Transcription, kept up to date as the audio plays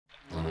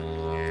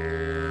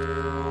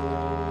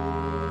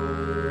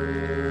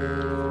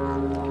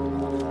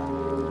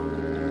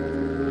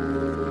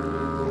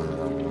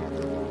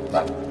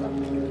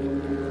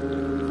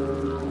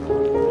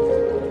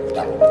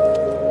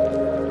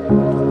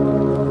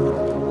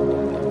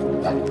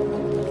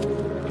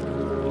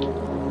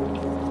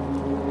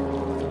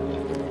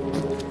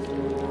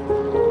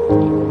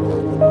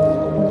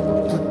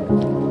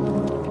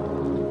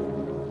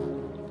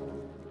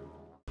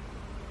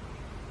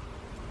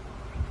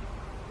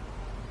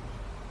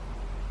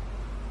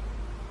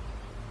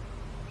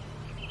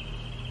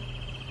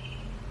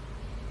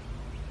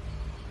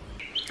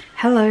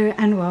Hello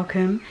and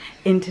welcome.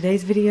 In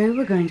today's video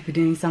we're going to be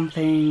doing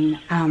something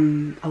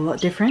a lot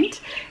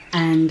different,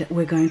 and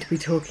we're going to be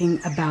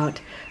talking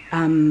about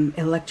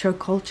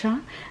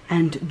electroculture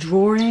and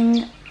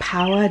drawing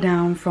power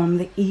down from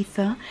the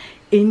ether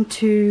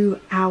into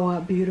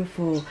our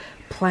beautiful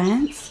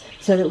plants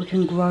so that we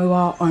can grow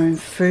our own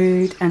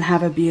food and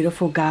have a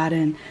beautiful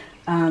garden.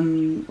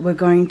 We're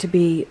going to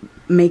be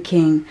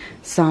making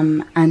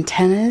some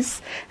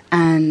antennas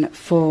and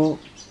for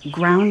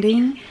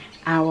grounding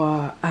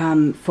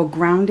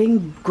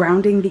grounding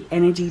the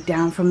energy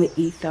down from the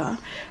ether,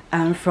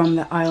 from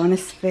the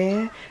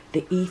ionosphere,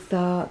 the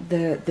ether,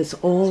 that's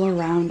all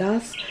around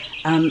us,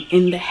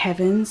 in the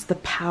heavens, the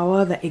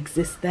power that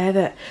exists there,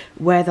 that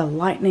where the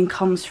lightning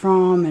comes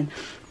from, and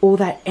all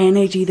that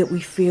energy that we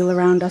feel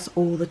around us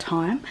all the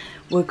time.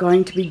 We're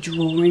going to be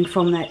drawing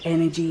from that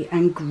energy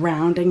and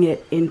grounding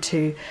it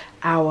into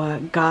our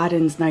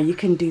gardens. Now you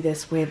can do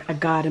this with a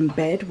garden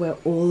bed where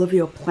all of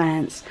your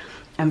plants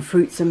and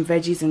fruits and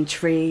veggies and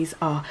trees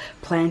are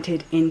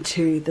planted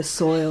into the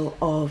soil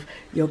of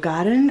your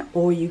garden,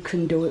 or you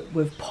can do it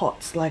with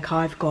pots like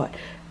I've got,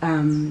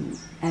 and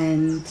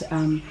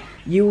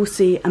you will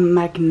see a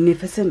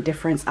magnificent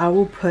difference. I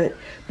will put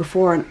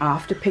before and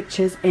after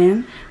pictures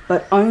in,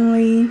 but I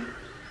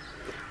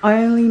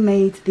only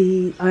made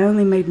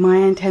my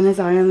antennas.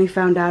 I only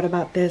found out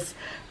about this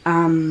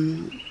a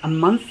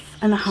month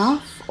and a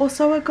half or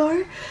so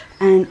ago,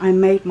 and I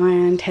made my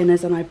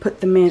antennas and I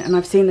put them in, and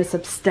I've seen a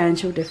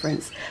substantial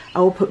difference. I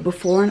will put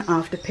before and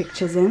after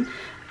pictures in.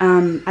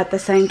 At the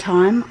same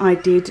time, I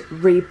did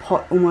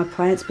repot all my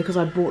plants because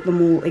I bought them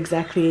all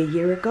exactly a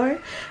year ago,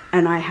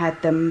 and I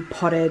had them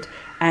potted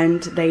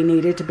and they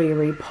needed to be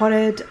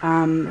repotted,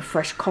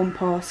 fresh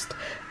compost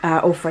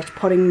or fresh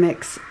potting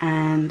mix,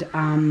 and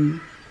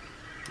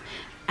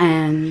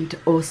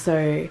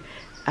also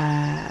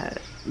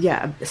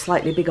yeah,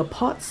 slightly bigger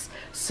pots,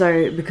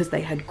 so because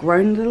they had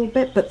grown a little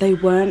bit, but they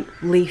weren't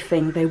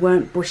leafing, they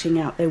weren't bushing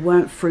out, they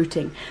weren't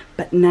fruiting,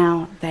 but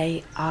now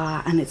they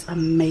are, and it's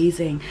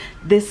amazing.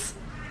 This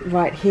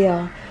right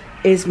here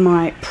is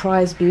my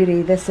prize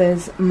beauty. This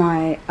is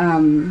my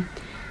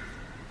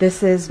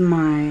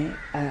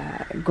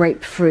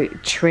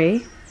grapefruit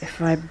tree.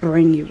 If I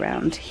bring you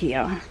around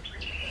here,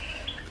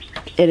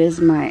 it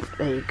is my,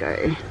 there you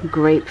go,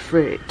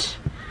 grapefruit,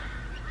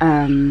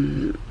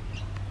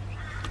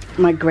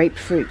 my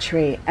grapefruit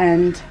tree.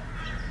 And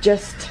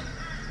just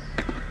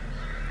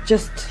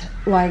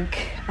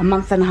like a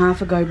month and a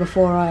half ago,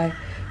 before I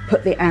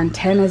put the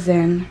antennas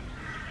in,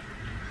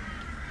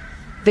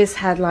 this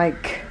had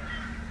like,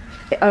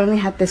 it only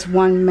had this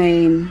one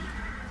main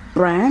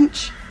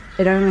branch.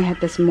 It only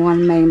had this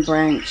one main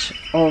branch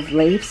of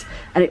leaves,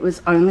 and it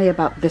was only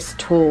about this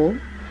tall,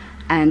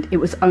 and it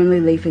was only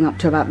leafing up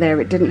to about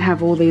there. It didn't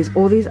have all these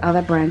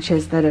other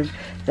branches that are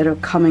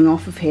coming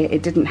off of here.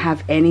 It didn't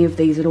have any of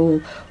these at all.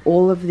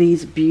 All of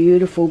these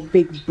beautiful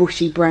big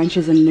bushy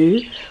branches are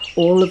new.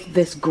 All of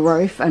this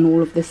growth and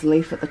all of this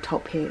leaf at the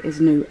top here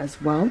is new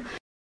as well.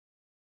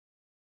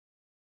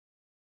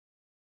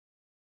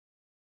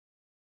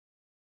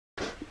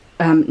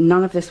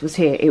 None of this was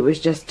here. It was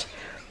just,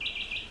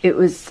 it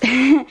was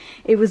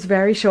it was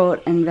very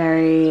short and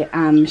very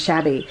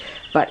shabby,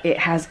 but it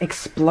has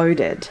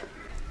exploded.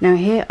 Now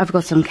here I've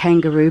got some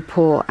kangaroo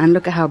paw, and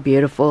look at how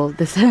beautiful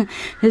this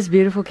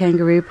beautiful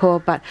kangaroo paw.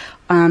 But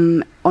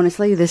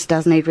honestly, this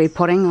does need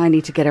repotting. I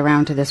need to get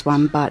around to this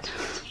one, but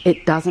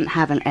it doesn't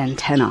have an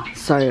antenna,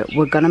 so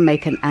we're gonna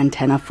make an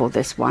antenna for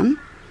this one.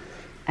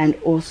 And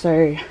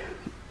also,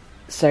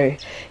 so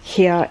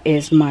here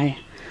is my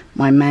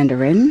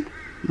mandarin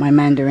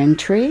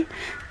tree,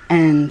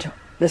 and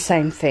the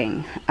same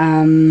thing.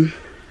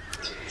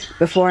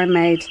 Before I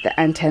made the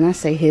antenna,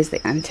 see, here's the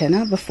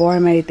antenna. Before I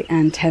made the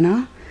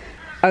antenna,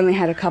 only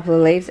had a couple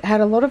of leaves. It had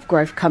a lot of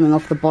growth coming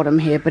off the bottom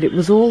here, but it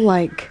was all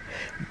like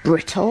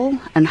brittle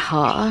and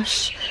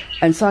harsh,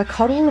 and so I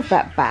cut all of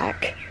that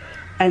back,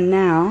 and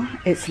now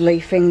it's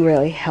leafing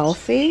really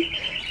healthy,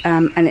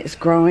 and it's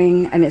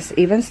growing, and it's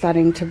even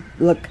starting to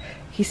look,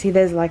 you see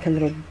there's like a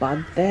little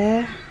bud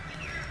there,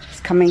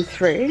 it's coming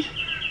through.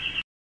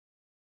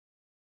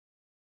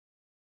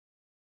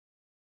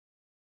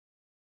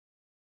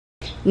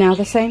 Now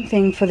the same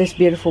thing for this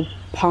beautiful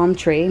palm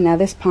tree. Now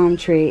this palm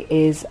tree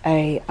is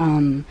a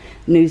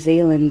New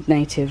Zealand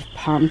native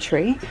palm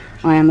tree.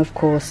 I am of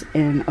course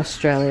in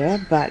Australia,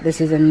 but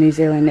this is a New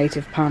Zealand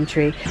native palm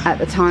tree. At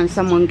the time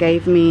someone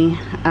gave me,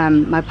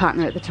 my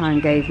partner at the time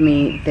gave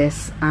me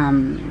this,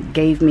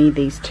 gave me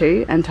these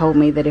two, and told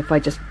me that if I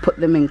just put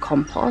them in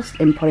compost,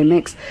 in potting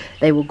mix,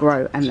 they will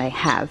grow, and they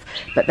have.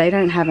 But they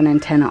don't have an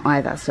antenna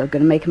either, so I'm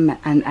going to make an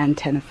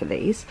antenna for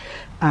these.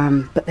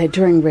 But they're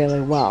doing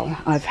really well.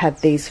 I've had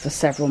these for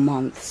several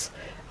months,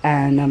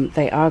 and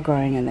they are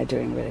growing and they're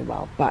doing really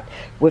well. But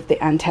with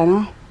the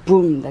antenna,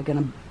 boom, they're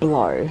gonna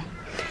blow.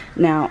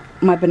 Now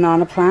my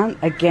banana plant,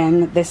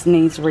 again, this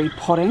needs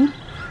repotting,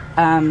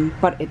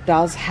 but it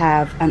does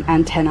have an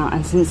antenna,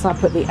 and since I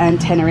put the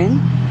antenna in,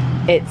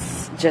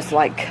 it's just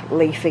like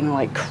leafing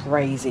like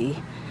crazy.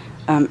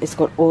 It's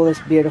got all this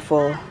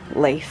beautiful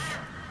leaf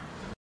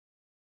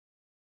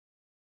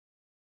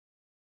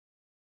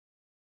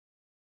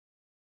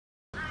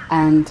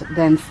And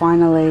then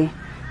finally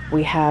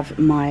we have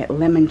my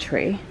lemon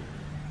tree.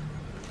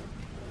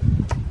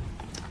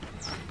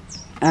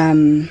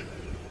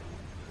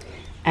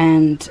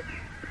 And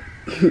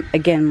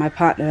again, my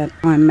partner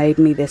made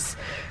me this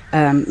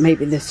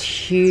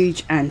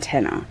huge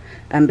antenna,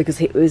 because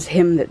it was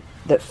him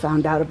that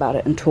found out about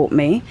it and taught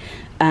me.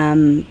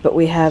 But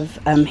we have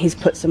he's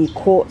put some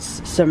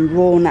quartz, some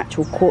raw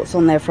natural quartz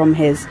on there from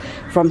his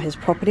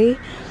property,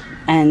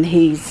 and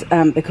he's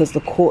because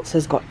the quartz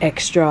has got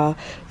extra.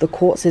 The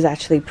quartz is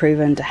actually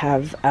proven to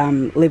have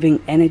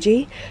living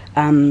energy,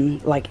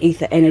 like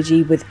ether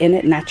energy within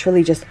it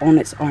naturally, just on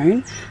its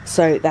own.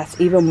 So that's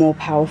even more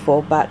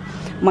powerful. But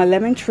my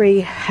lemon tree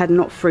had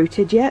not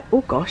fruited yet.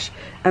 Oh gosh!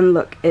 And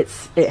look, it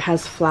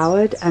has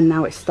flowered, and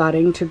now it's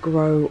starting to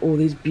grow all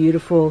these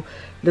beautiful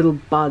little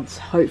buds.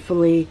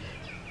 Hopefully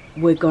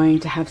we're going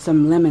to have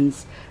some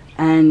lemons,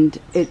 and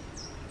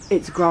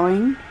it's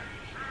growing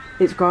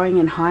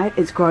in height,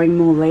 it's growing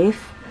more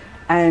leaf,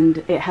 and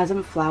it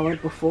hasn't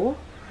flowered before.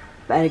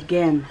 But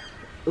again,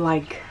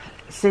 like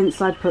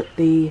since I put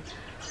the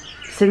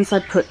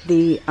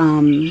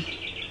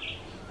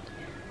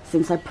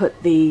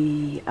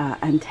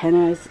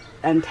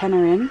antenna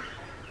in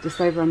just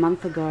over a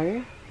month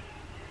ago,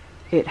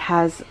 it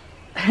has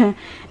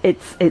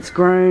it's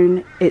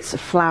grown, it's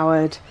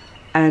flowered,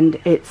 and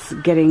it's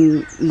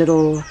getting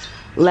little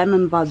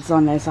lemon buds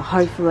on there. So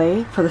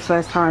hopefully for the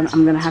first time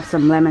I'm gonna have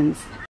some lemons.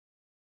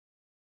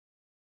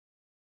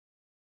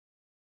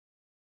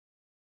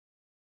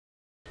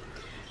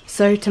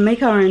 So to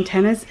make our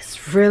antennas,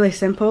 it's really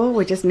simple.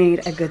 We just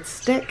need a good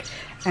stick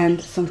and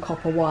some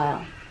copper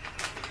wire.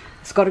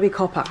 It's got to be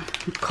copper.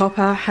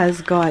 Copper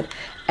has got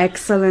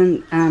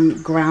excellent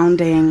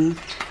grounding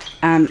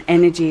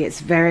energy.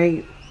 It's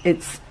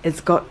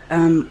got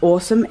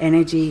awesome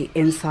energy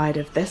inside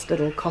of this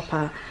little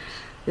copper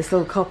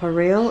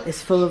reel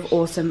is full of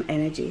awesome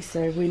energy.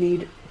 So we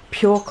need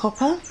pure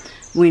copper,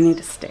 we need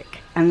a stick,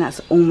 and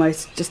that's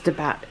almost just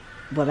about,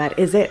 well, that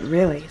is it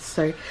really.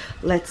 So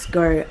let's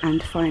go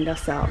and find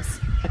ourselves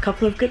a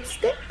couple of good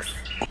sticks.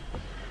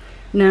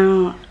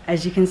 Now,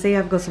 as you can see,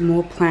 I've got some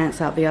more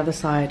plants out the other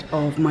side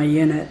of my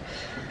unit,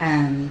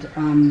 and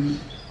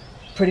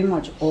pretty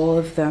much all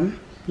of them,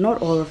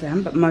 not all of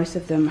them, but most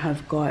of them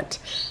have got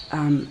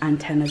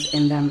antennas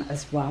in them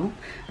as well.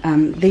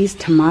 These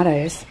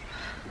tomatoes,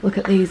 look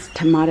at these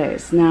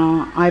tomatoes.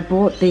 Now, I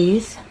bought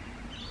these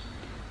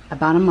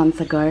about a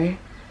month ago,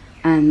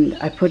 and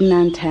I put an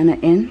antenna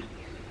in,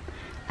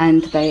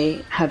 and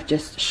they have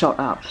just shot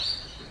up.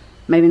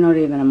 Maybe not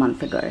even a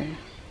month ago.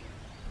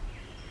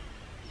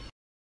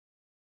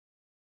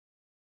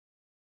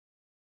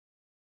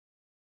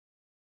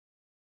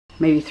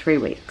 Maybe 3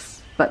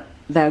 weeks, but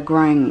they're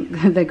growing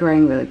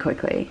really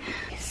quickly.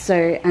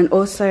 So, and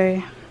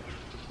also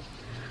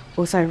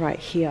right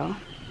here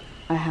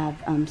I have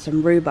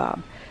some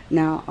rhubarb.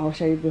 Now I'll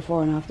show you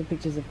before and after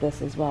pictures of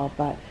this as well,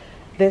 but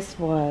this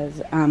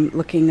was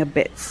looking a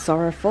bit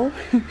sorrowful.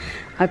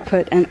 I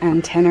put an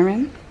antenna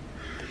in,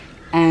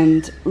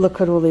 and look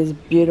at all these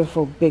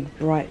beautiful big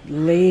bright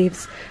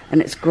leaves,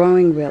 and it's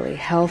growing really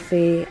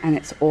healthy, and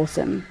it's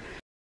awesome.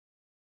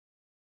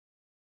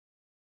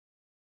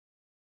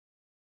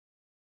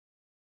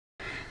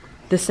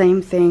 The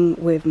same thing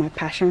with my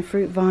passion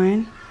fruit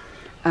vine.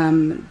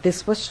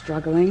 This was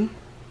struggling.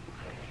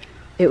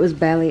 It was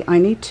barely, I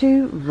need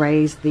to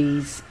raise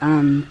these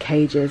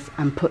cages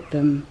and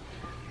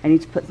I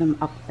need to put them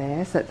up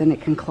there so that then it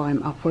can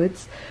climb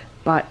upwards.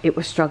 But it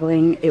was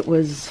struggling. It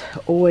was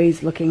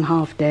always looking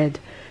half dead.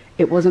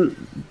 It wasn't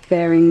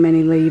bearing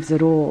many leaves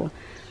at all.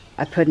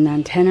 I put an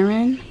antenna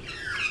in,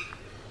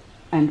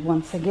 and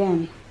once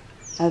again,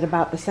 at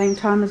about the same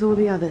time as all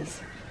the others,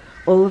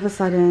 all of a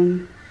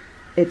sudden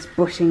it's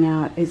bushing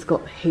out. It's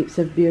got heaps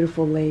of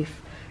beautiful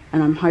leaf,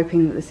 and I'm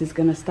hoping that this is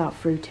going to start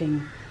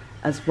fruiting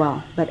as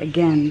well. But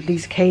again,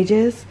 these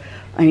cages,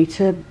 I need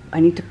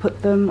to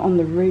put them on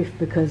the roof,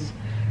 because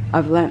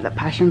I've learnt that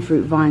passion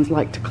fruit vines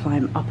like to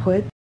climb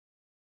upward.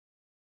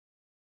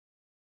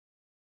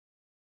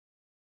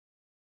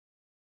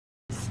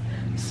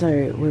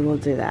 So we will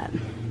do that.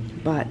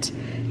 But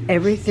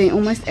everything,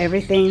 almost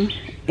everything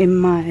in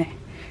my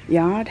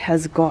yard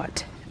has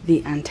got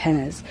the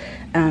antennas.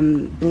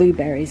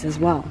 Blueberries as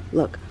well.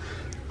 Look,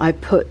 I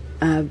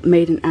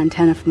made an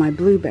antenna for my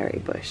blueberry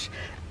bush,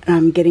 and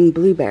I'm getting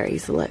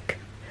blueberries. Look,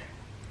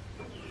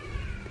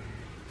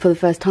 for the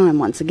first time,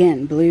 once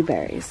again,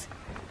 blueberries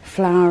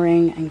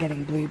flowering and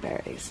getting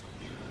blueberries.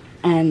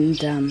 And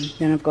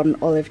then I've got an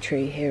olive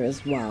tree here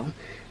as well.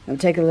 It'll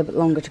take a little bit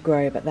longer to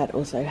grow, but that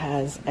also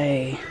has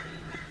a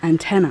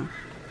antenna.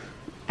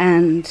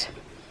 And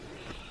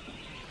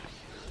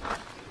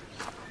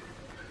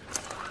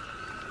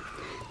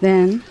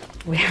then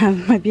we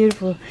have my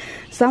beautiful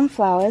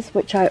sunflowers,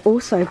 which I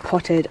also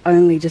potted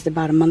only just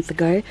about a month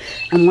ago,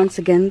 and once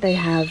again they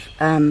have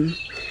an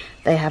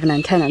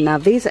antenna. Now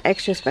these are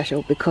extra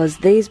special because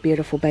these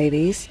beautiful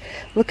babies,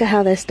 look at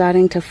how they're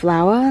starting to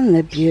flower, and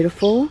they're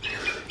beautiful.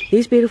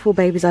 These beautiful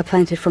babies I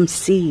planted from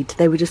seed.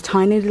 They were just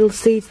tiny little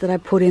seeds that I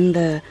put in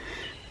the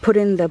put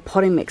in the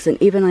potting mix,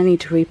 and even I need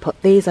to repot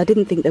these. I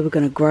didn't think they were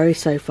going to grow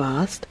so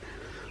fast,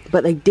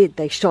 but they did.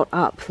 They shot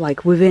up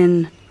like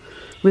within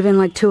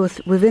like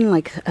within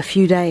like a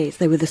few days.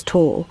 They were this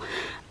tall.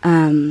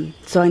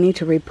 So I need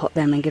to repot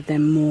them and give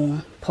them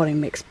more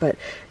potting mix, but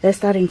they're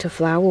starting to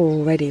flower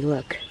already.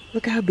 Look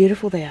how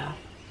beautiful they are.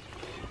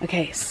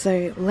 Okay,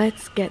 so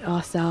let's get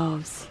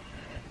ourselves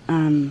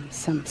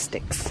some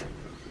sticks.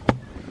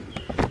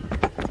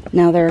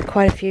 Now there are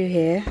quite a few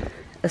here,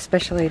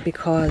 especially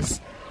because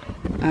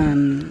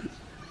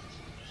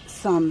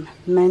some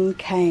men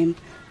came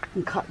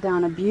and cut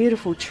down a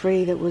beautiful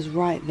tree that was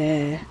right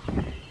there.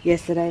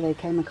 Yesterday they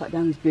came and cut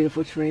down this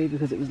beautiful tree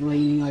because it was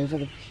leaning over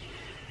the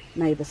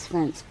neighbor's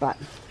fence, but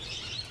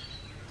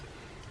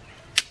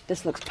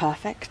this looks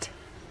perfect.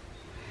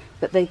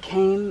 But they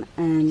came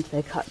and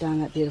they cut down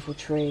that beautiful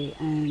tree,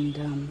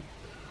 and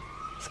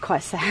it's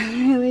quite sad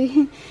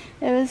really.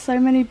 There were so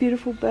many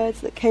beautiful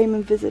birds that came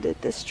and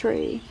visited this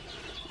tree,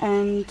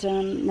 and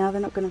now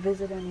they're not going to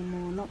visit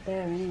anymore, not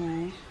there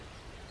anyway.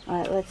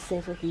 Alright, let's see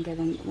if we can get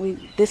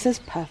in. This is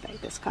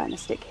perfect, this kind of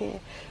stick here,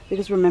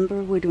 because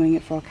remember, we're doing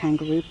it for our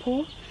kangaroo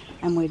paw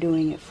and we're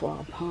doing it for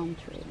our palm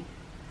tree.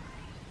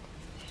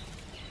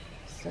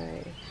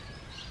 So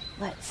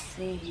let's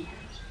see.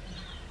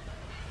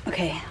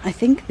 Okay, I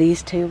think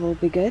these two will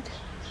be good.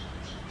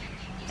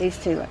 These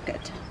two look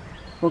good.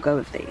 We'll go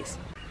with these.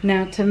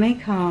 Now, to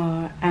make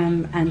our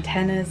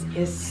antennas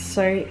is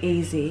so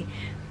easy,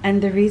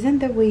 and the reason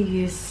that we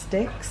use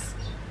sticks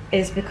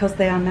is because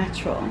they are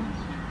natural.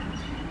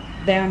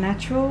 They are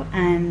natural,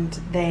 and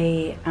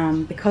they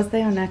because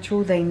they are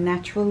natural, they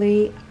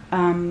naturally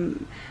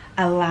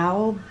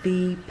allow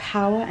the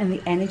power and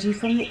the energy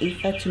from the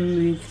ether to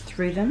move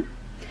through them.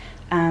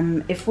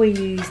 If we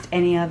used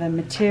any other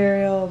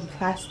material,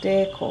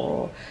 plastic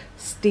or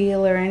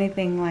steel or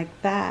anything like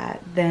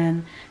that,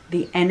 then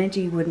the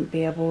energy wouldn't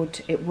be able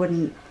to,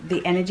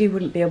 the energy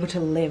wouldn't be able to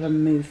live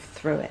and move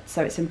through it.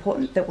 So it's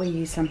important that we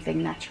use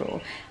something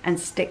natural, and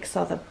sticks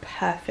are the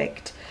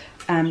perfect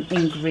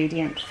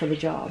ingredient for the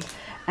job.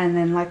 And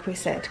then, like we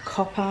said,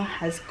 copper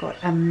has got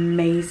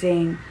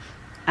amazing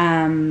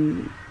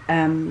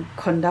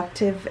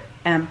conductive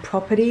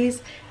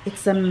properties.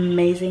 It's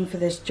amazing for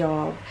this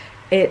job.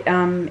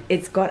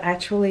 It's got,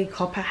 actually,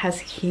 copper has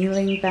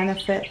healing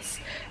benefits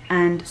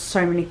and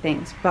so many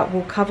things, but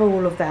we'll cover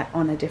all of that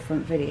on a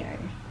different video.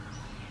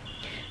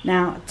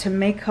 Now, to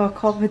make our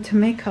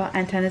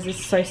antennas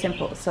is so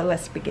simple, so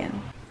let's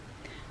begin.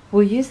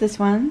 We'll use this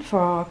one for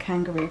our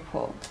kangaroo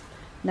paw.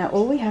 Now,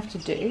 all we have to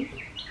do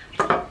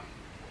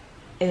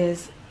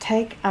is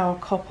take our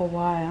copper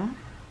wire,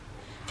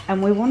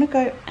 and we want to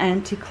go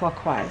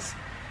anti-clockwise.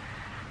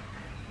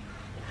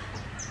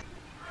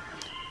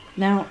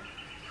 Now,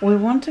 we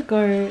want to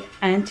go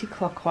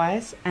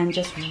anti-clockwise and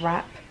just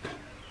wrap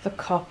the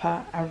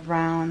copper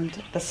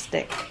around the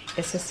stick.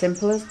 It's as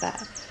simple as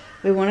that.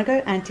 We want to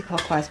go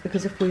anti-clockwise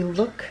because if we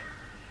look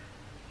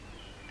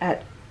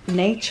at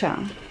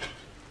nature,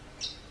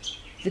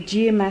 the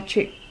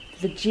geometric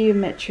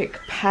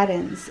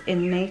patterns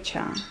in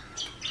nature,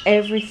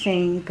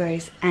 everything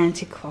goes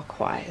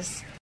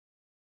anti-clockwise.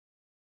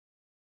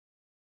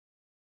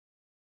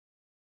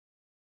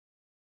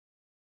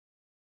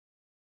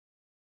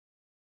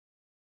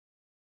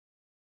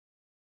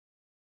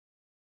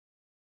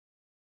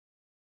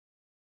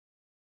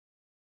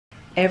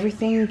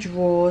 Everything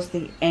draws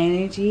the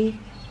energy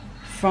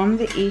from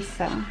the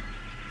ether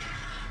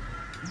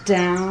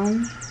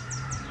down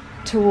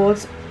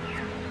towards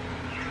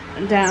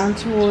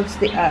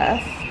the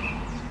earth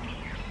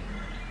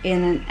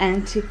in an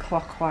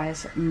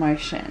anti-clockwise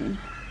motion.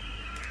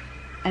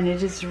 And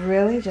it is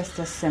really just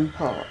as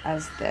simple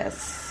as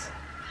this.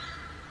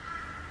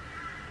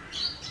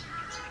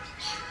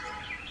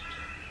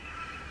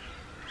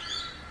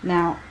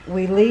 Now,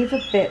 we leave a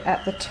bit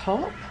at the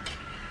top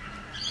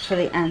for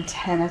the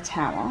antenna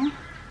tower.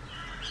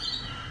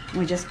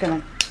 We're just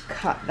going to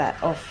cut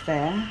that off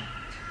there.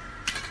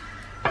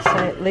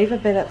 So leave a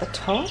bit at the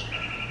top.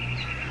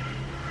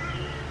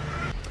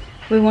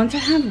 We want to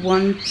have the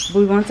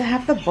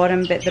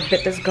bottom bit, the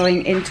bit that's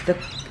going into the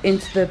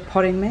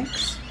potting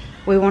mix.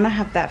 We want to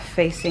have that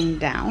facing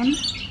down,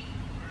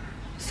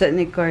 so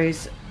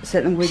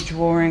that we're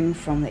drawing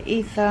from the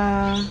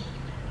ether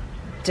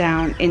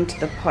down into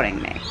the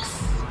potting mix.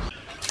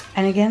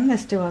 And again,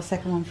 let's do our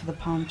second one for the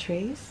palm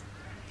trees.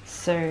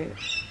 So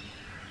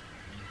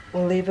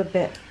we'll leave a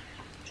bit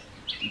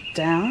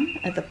down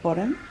at the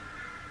bottom,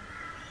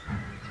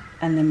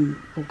 and then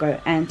we'll go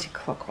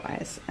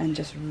anti-clockwise and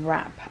just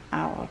wrap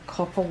our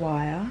copper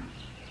wire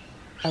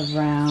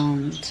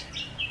around.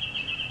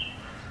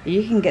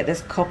 You can get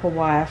this copper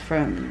wire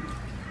from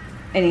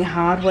any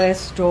hardware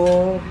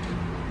store.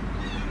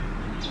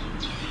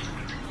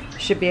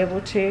 Should be able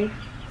to.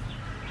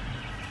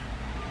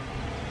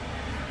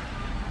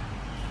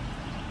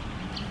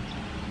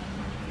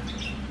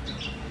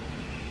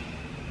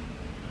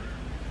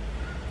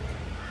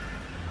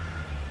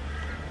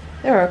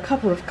 There are a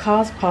couple of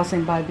cars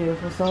passing by,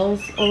 beautiful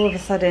souls. All of a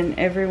sudden,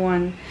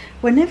 everyone,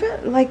 whenever,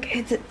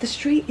 like, the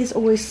street is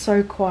always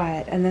so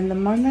quiet. And then the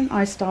moment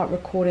I start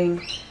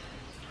recording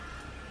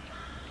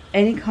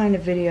any kind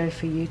of video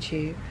for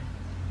YouTube,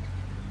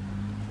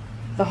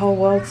 the whole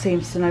world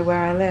seems to know where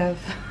I live.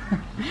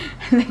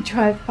 And they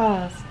drive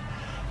past.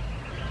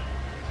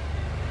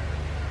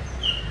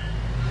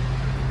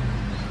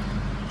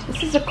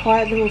 This is a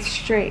quiet little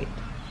street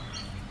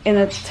in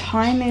a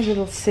tiny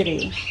little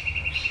city.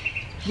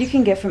 You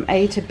can get from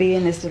A to B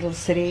in this little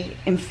city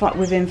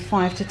within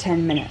 5 to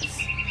 10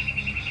 minutes.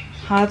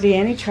 Hardly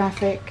any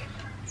traffic,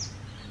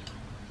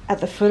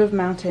 at the foot of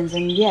mountains,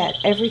 and yet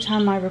every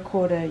time I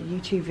record a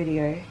YouTube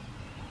video,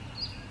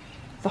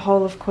 the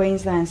whole of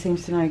Queensland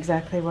seems to know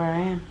exactly where I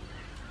am.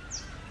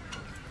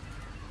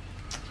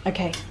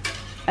 Okay,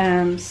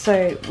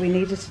 so we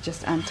needed to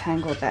just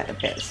untangle that a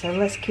bit. So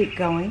let's keep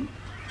going.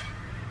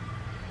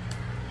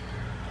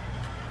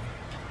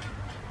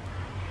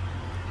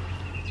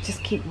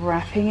 Just keep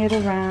wrapping it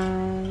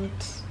around,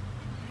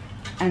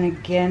 and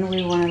again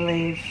we want to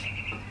leave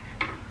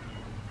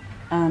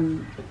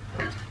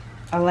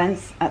a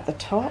length at the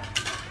top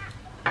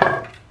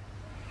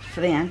for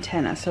the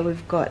antenna. So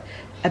we've got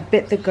a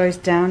bit that goes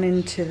down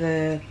into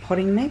the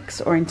potting mix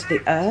or into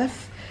the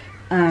earth.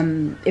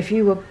 If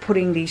you were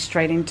putting these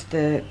straight into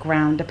the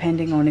ground,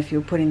 depending on if you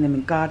were putting them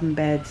in garden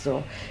beds,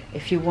 or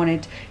if you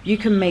wanted, you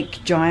can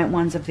make giant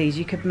ones of these.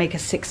 You could make a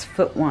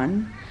 6-foot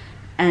one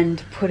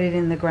and put it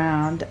in the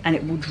ground, and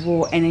it will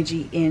draw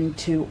energy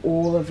into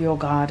all of your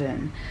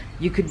garden.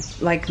 You could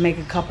like make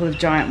a couple of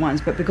giant ones,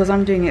 but because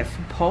I'm doing it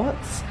for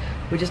pots,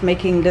 we're just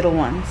making little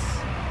ones.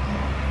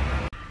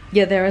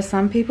 Yeah, there are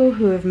some people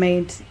who have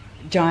made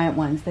giant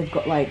ones. They've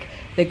got like,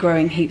 they're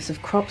growing heaps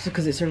of crops,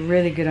 because it's a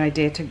really good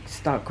idea to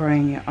start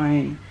growing your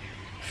own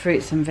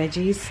fruits and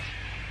veggies.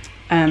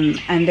 And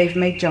they've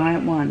made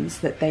giant ones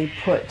that they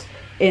put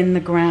in the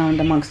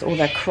ground amongst all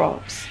their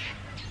crops.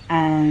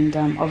 And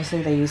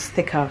obviously they use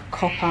thicker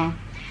copper,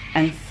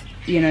 and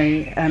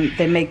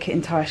they make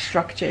entire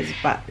structures,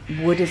 but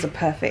wood is a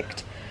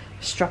perfect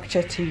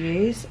structure to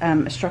use,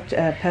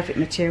 a perfect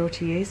material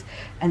to use.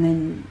 And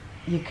then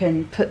you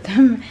can put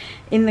them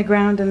in the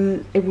ground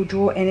and it will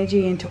draw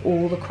energy into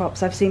all the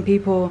crops. I've seen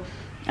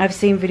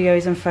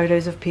videos and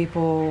photos of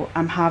people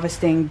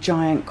harvesting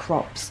giant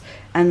crops,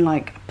 and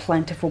like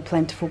plentiful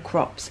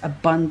crops,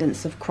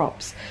 abundance of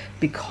crops,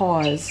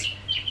 because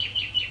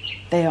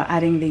they are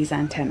adding these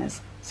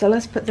antennas. So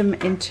let's put them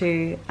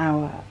into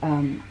our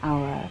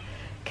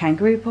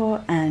kangaroo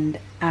paw and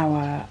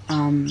our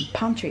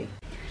palm tree.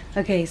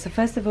 Okay, so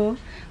first of all,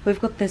 we've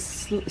got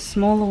this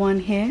smaller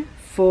one here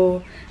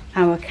for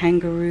our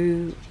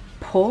kangaroo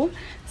paw.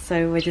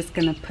 So we're just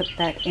gonna put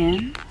that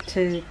in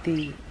to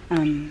the,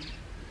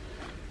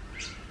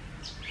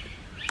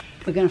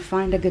 we're gonna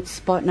find a good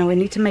spot. Now we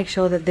need to make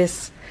sure that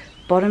this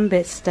bottom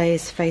bit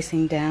stays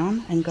facing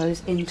down and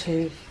goes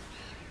into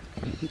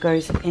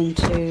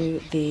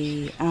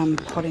the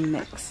potting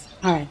mix.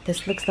 Alright,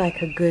 this looks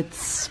like a good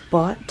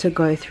spot to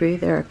go through.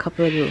 There are a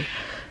couple of little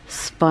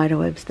spider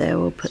webs there.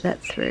 We'll put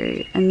that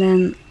through, and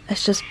then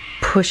let's just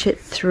push it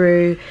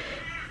through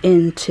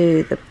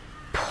into the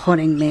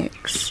potting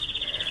mix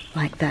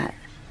like that.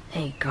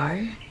 There you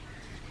go.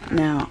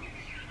 Now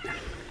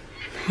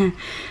I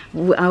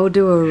will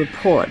do a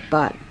report,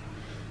 but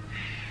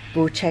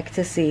we'll check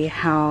to see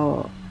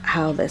how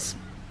this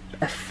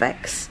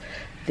affects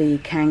the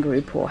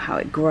kangaroo paw, how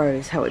it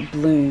grows, how it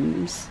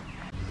blooms.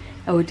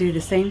 I will do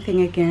the same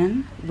thing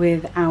again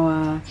with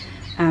our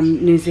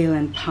New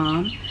Zealand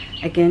palm.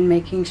 Again,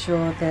 making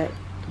sure that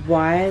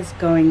wires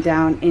going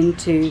down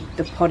into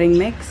the potting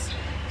mix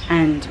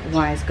and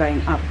wires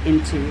going up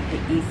into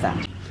the ether.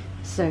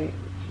 So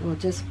we'll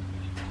just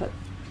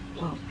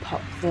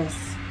pop this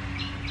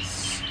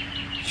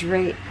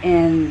straight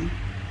in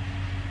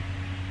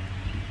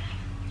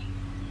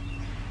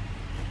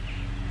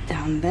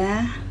down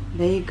there.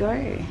 There you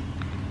go.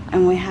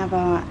 And we have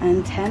our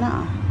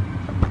antenna.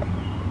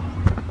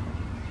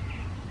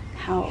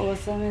 How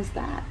awesome is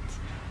that?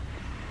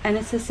 And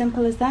it's as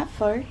simple as that,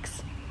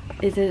 folks.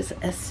 It is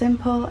as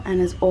simple and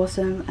as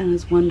awesome and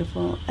as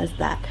wonderful as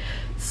that.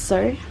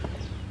 So,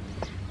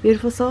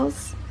 beautiful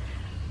souls,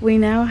 we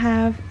now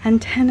have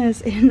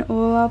antennas in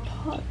all our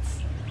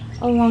pots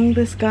along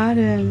this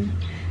garden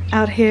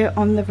out here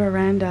on the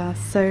veranda.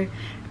 So,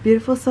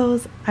 beautiful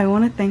souls, I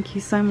want to thank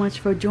you so much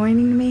for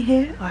joining me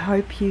here. I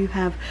hope you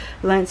have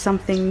learned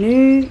something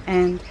new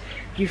and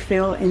you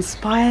feel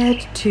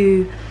inspired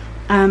to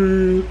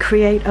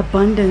create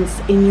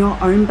abundance in your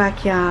own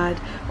backyard,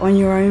 on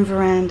your own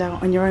veranda,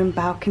 on your own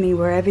balcony,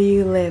 wherever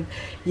you live.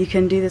 You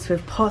can do this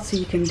with pots, or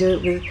you can do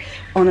it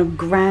on a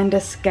grander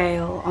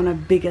scale, on a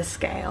bigger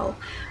scale.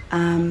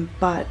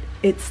 But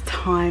it's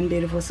time,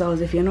 beautiful souls.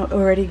 If you're not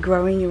already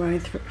growing your own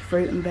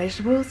fruit and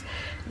vegetables,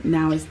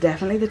 now is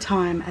definitely the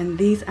time. And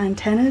these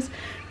antennas,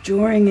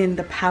 drawing in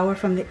the power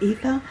from the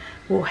ether,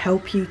 will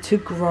help you to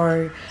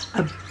grow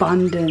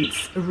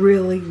abundance,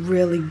 really,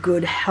 really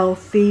good,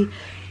 healthy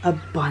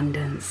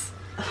abundance.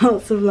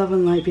 Lots of love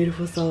and light,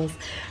 beautiful souls.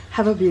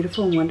 Have a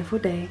beautiful and wonderful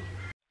day.